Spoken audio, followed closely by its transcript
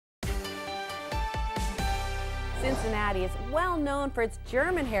Cincinnati is well known for its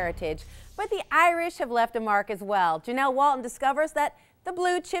German heritage, but the Irish have left a mark as well. Janelle Walton discovers that the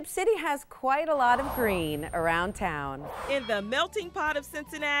blue chip city has quite a lot of green around town. In the melting pot of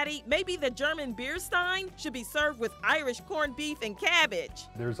Cincinnati, maybe the German beer stein should be served with Irish corned beef and cabbage.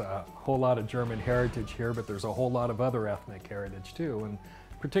 There's a whole lot of German heritage here, but there's a whole lot of other ethnic heritage too, and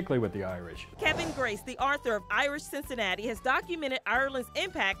particularly with the Irish. Kevin Grace, the author of Irish Cincinnati, has documented Ireland's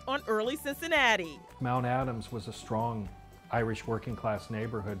impact on early Cincinnati. Mount Adams was a strong Irish working class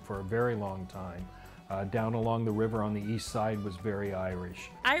neighborhood for a very long time. Down along the river on the east side was very Irish.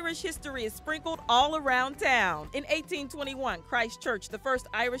 Irish history is sprinkled all around town. In 1821, Christ Church, the first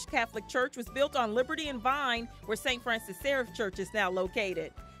Irish Catholic church, was built on Liberty and Vine, where St. Francis Seraph Church is now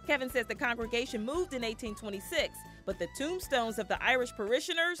located. Kevin says the congregation moved in 1826, but the tombstones of the Irish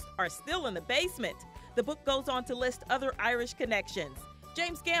parishioners are still in the basement. The book goes on to list other Irish connections.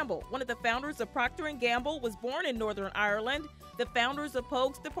 James Gamble, one of the founders of Procter & Gamble, was born in Northern Ireland. The founders of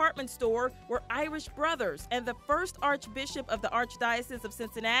Pogue's department store were Irish brothers, and the first Archbishop of the Archdiocese of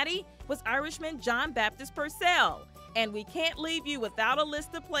Cincinnati was Irishman John Baptist Purcell. And we can't leave you without a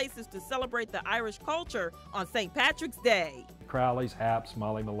list of places to celebrate the Irish culture on St. Patrick's Day. Crowley's, Haps,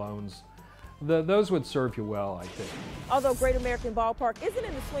 Molly Malone's, those would serve you well, I think. Although Great American Ballpark isn't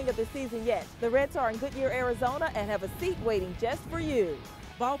in the swing of the season yet, the Reds are in Goodyear, Arizona, and have a seat waiting just for you.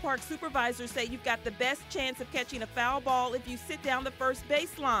 Ballpark supervisors say you've got the best chance of catching a foul ball if you sit down the first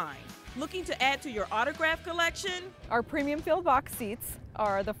baseline. Looking to add to your autograph collection? Our premium field box seats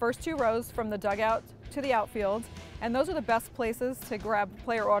are the first two rows from the dugout to the outfield, and those are the best places to grab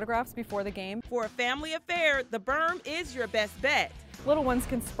player autographs before the game. For a family affair, the berm is your best bet. Little ones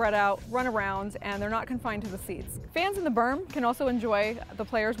can spread out, run around, and they're not confined to the seats. Fans in the berm can also enjoy the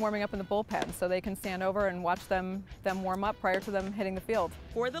players warming up in the bullpen, so they can stand over and watch them warm up prior to them hitting the field.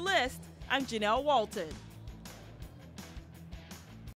 For the list, I'm Janelle Walton.